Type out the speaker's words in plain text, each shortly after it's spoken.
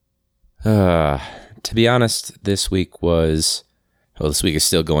To be honest, this week is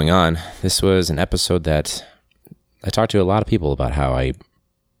still going on. This was an episode that I talked to a lot of people about how I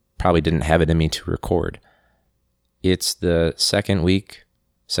probably didn't have it in me to record. It's the second week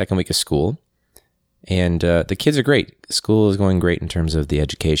of school, and the kids are great. School is going great in terms of the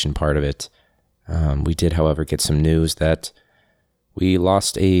education part of it. We did, however, get some news that we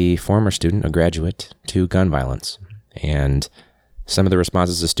lost a former student, a graduate, to gun violence. And some of the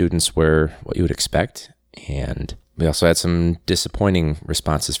responses of students were what you would expect. And we also had some disappointing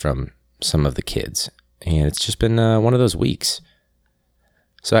responses from some of the kids. And it's just been one of those weeks.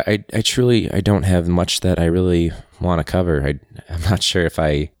 So I truly don't have much that I really want to cover. I'm not sure if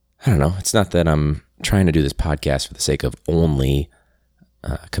I don't know. It's not that I'm trying to do this podcast for the sake of only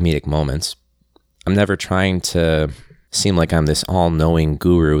comedic moments. I'm never trying to seem like I'm this all-knowing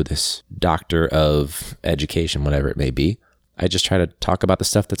guru, this doctor of education, whatever it may be. I just try to talk about the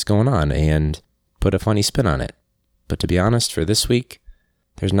stuff that's going on and put a funny spin on it. But to be honest, for this week,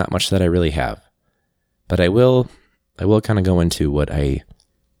 there's not much that I really have. But I will kind of go into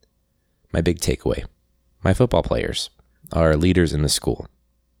my big takeaway. My football players are leaders in the school.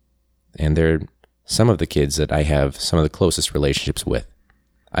 And they're some of the kids that I have some of the closest relationships with.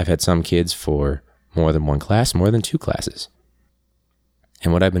 I've had some kids for more than one class, more than two classes.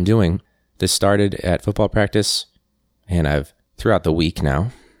 And what I've been doing, this started at football practice, and I've, throughout the week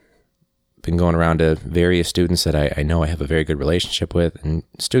now, been going around to various students that I know I have a very good relationship with, and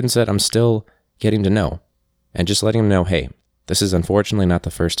students that I'm still getting to know, and just letting them know, hey, this is unfortunately not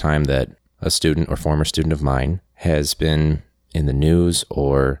the first time that a student or former student of mine has been in the news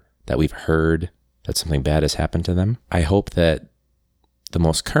or that we've heard that something bad has happened to them. I hope that the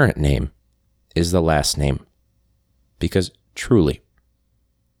most current name is the last name, because truly,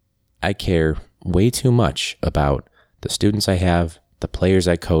 I care way too much about the students I have, the players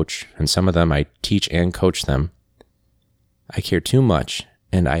I coach, and some of them I teach and coach them. I care too much,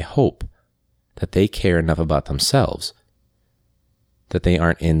 and I hope that they care enough about themselves that they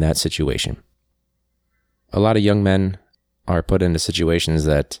aren't in that situation. A lot of young men are put into situations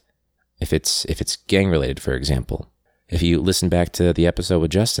that, if it's gang related, for example, if you listen back to the episode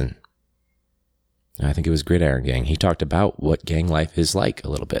with Justin, I think it was Gridiron Gang, he talked about what gang life is like a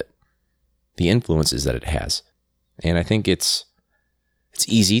little bit, the influences that it has. And I think it's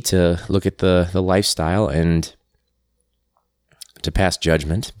easy to look at the lifestyle and to pass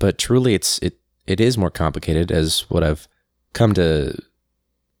judgment, but truly it is more complicated, as what I've come to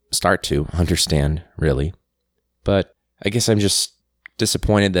start to understand, really. But I guess I'm just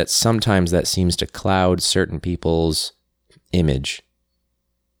disappointed that sometimes that seems to cloud certain people's image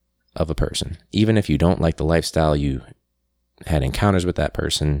of a person. Even if you don't like the lifestyle, you had encounters with that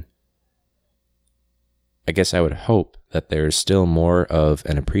person, I guess I would hope that there's still more of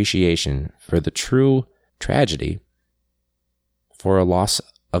an appreciation for the true tragedy for a loss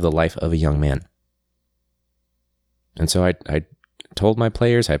of the life of a young man. And so I told my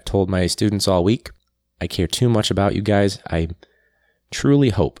players, I've told my students all week, I care too much about you guys. I truly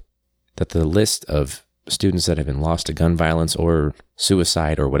hope that the list of students that have been lost to gun violence or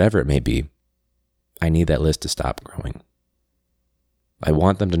suicide or whatever it may be, I need that list to stop growing. I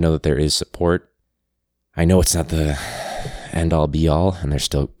want them to know that there is support. I know it's not the end-all be-all, and there's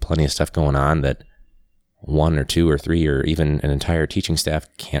still plenty of stuff going on that one or two or three or even an entire teaching staff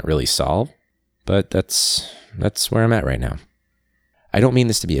can't really solve, but that's where I'm at right now. I don't mean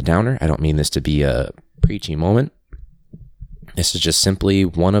this to be a downer. I don't mean this to be a preachy moment. This is just simply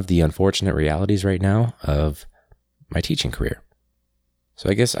one of the unfortunate realities right now of my teaching career. So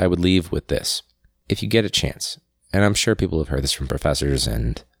I guess I would leave with this. If you get a chance, and I'm sure people have heard this from professors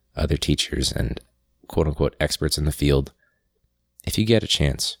and other teachers and quote-unquote experts in the field, if you get a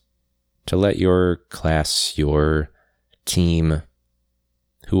chance to let your class, your team,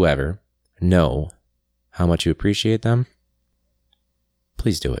 whoever, know how much you appreciate them,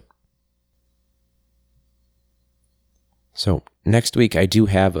 please do it. So next week, I do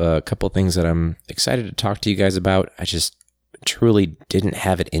have a couple things that I'm excited to talk to you guys about. I just truly didn't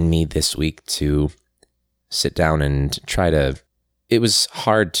have it in me this week to sit down and try to... It's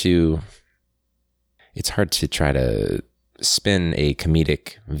hard to try to spin a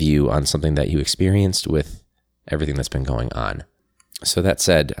comedic view on something that you experienced with everything that's been going on. So that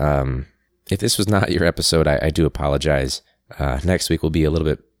said, if this was not your episode, I do apologize. Next week will be a little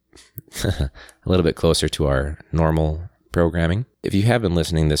bit closer to our normal programming. If you have been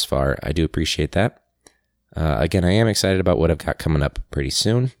listening this far, I do appreciate that. Again, I am excited about what I've got coming up pretty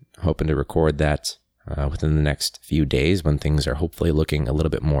soon. Hoping to record that within the next few days when things are hopefully looking a little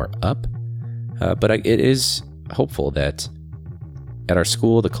bit more up. But it is hopeful that At our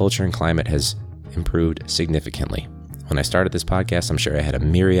school, the culture and climate has improved significantly. When I started this podcast, I'm sure I had a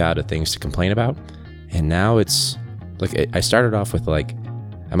myriad of things to complain about. And now it's like, I started off with I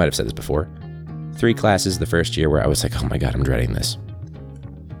might have said this before, 3 classes the first year where I was like, oh my God, I'm dreading this.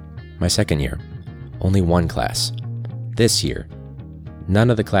 My second year, only 1 class. This year, none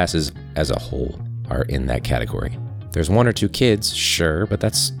of the classes as a whole are in that category. There's 1 or 2 kids, sure, but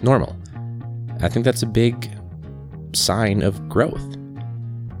that's normal. I think that's a big sign of growth.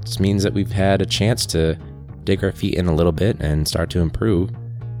 This means that we've had a chance to dig our feet in a little bit and start to improve,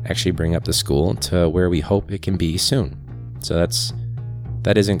 actually bring up the school to where we hope it can be soon. So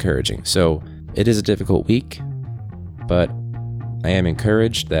that is encouraging. So it is a difficult week, but I am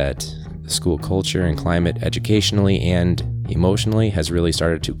encouraged that the school culture and climate educationally and emotionally has really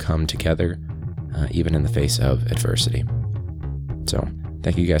started to come together, even in the face of adversity. So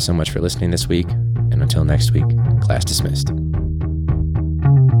thank you guys so much for listening this week, and until next week, class dismissed.